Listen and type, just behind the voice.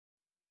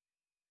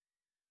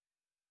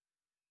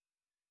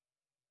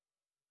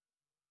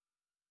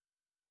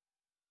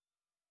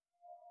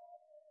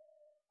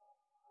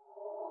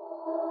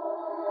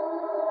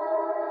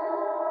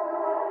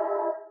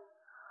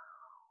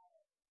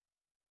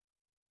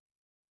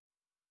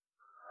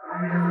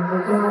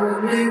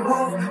Lonely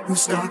wolf who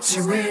stalks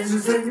you in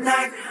the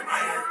night. I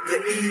am the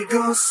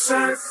eagle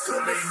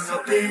circling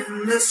up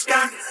in the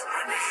sky.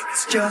 My name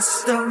is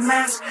just a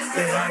mask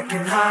that I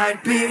can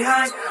hide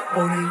behind.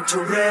 Owning to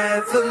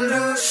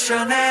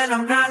revolution and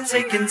I'm not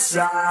taking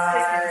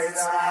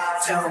sides.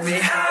 Tell me,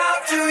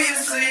 how do you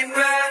sleep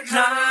at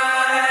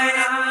night?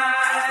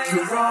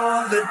 After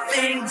all the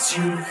things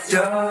you've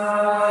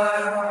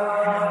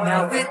done,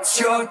 now it's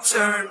your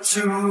turn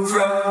to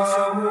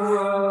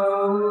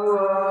run.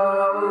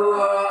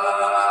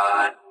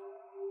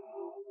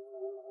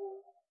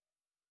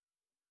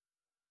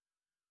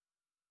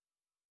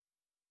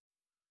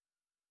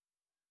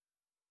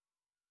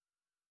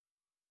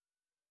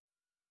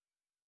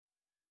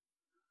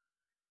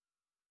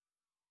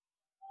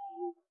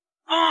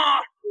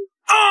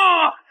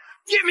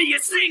 Give me a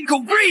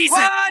single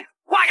reason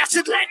why I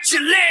should let you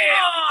live.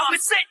 I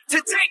was sent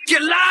to take your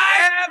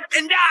life,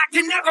 and I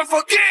can never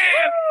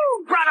forgive.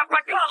 Brought up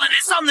by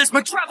colonists on this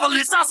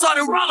metropolis, I saw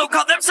them Rollo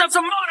call themselves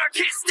a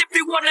monarchist. If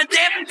you wanna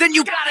them, then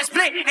you gotta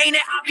split. Ain't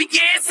it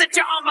obvious that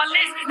you're on my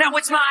list? Now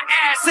it's my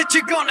ass that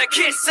you're gonna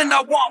kiss, and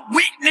I want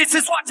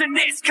witnesses watching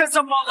this, cause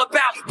I'm all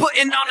about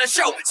putting on a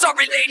show.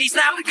 Sorry ladies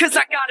now, cause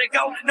I gotta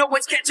go. No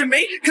one's catching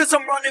me, cause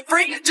I'm running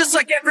free, just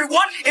like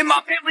everyone in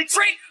my family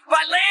tree.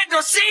 By land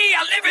or sea,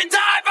 I live and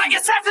die by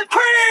Assassin's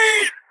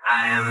Creed.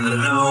 I am the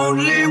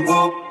lonely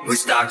wolf who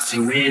stalks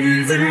you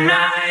in the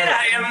night.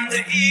 I am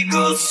the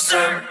eagle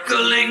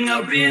circling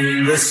up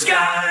in the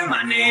sky.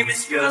 My name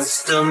is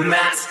just a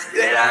mask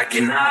that I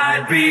can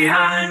hide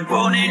behind.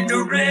 Born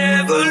into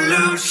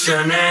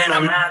revolution and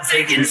I'm not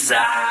taking sides.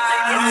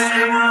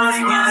 I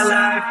want my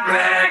life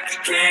back,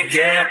 it can't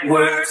get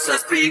worse. I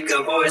speak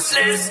a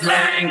voiceless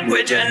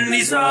language and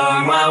these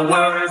are my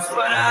words.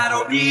 But I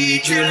don't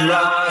need your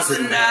laws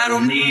and I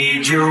don't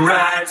need your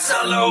rights.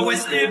 I'll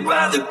always live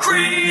by the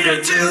creed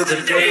until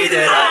the day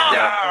that I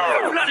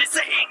die. Blood is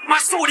the ink, my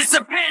sword is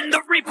a pen,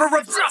 the reaper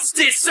of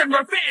justice and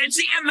revenge,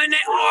 the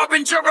eminent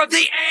harbinger of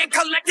the end,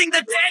 collecting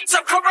the debts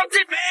of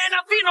corrupted men.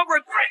 I feel no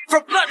regret for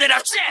blood that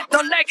I've shed.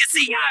 The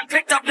legacy I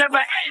picked up never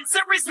ends.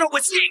 There is no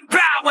escape,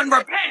 bow and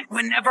repent.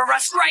 Whenever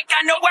I strike,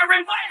 I know where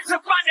and when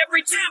to find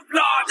every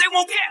Templar. They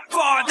won't get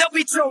far, they'll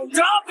be choked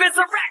up as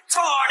a rat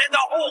tard, and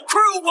the whole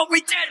crew will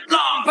be dead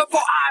long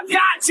before I've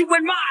got you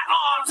in my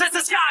arms. As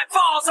the sky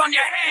falls on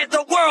your head,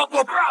 the world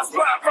will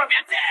prosper from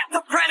your death.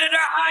 The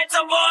predator hides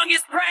among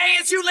his prey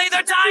as you lay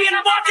there dying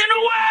and walking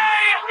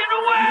away.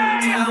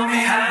 Tell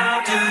me,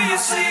 how do you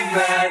sleep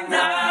at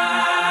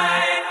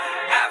night?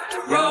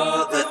 After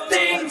all the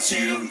things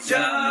you've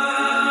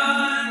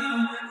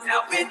done,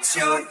 now it's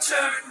your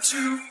turn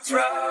to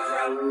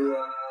run.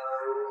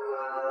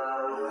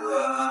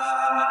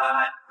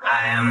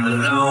 I am the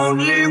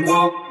lonely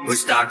wolf who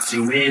stalks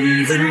you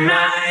in the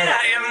night.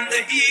 I am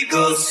the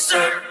eagle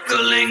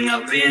circling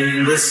up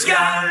in the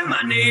sky.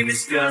 My name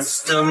is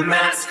just a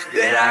mask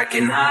that I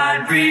can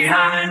hide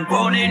behind.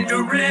 Born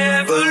into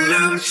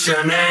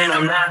revolution and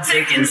I'm not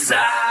taking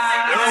sides.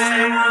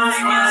 I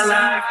want my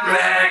life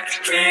back,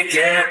 it can't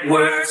get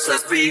worse. I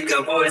speak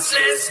a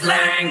voiceless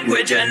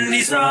language and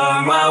these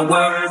are my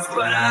words.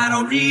 But I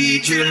don't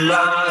need your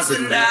laws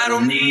and I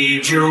don't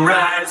need your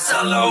rights.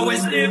 I'll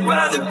always live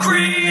by the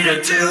creed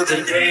until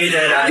the day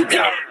that I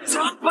die.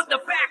 But the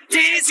fact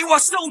is, you are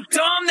so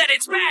dumb that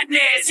it's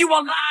madness. You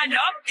are lined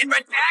up in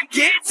red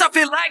packets. I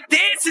feel like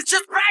this, it's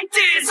just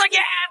practice. Are you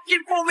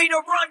asking for me to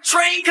run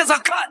train? Cause I'll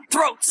cut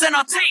throats and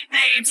I'll take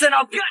names and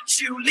I'll gut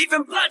you,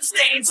 leaving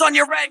bloodstains on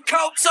your red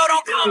coat, so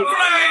don't complain.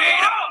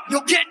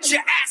 You'll get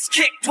your ass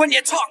kicked when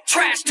you talk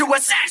trash to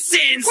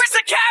assassins. Where's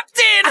the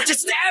captain? I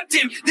just stabbed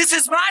him. This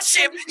is my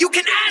ship, you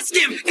can ask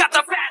him. Got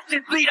the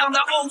fastest fleet on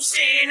the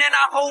ocean, and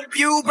I hope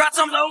you brought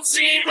some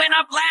lotion. When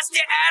I blast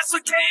your ass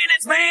with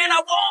cannons, man, I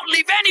won't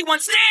leave anyone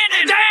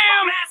standing.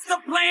 Damn,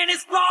 master plan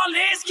is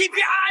flawless. Keep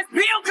your eyes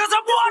peeled, cause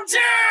I'm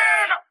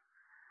watching.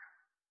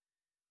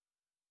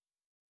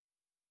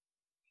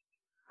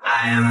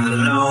 I am the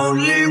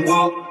lonely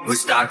wolf who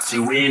stalks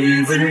you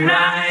in the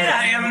night.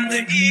 I am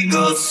the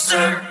eagle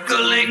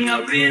circling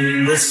up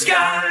in the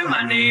sky.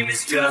 My name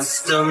is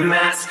just a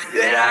mask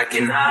that I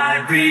can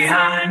hide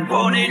behind.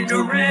 Born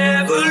into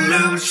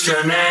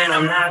revolution and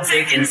I'm not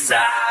taking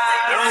sides.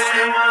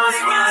 I want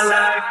my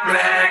life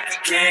back,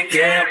 it can't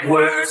get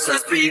worse. I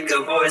speak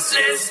a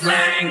voiceless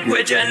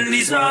language and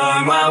these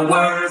are my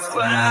words.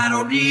 But I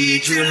don't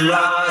need your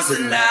laws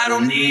and I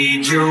don't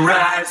need your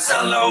rights.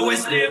 I'll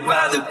always live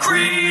by the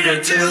creed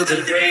until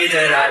the day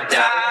that I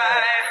die.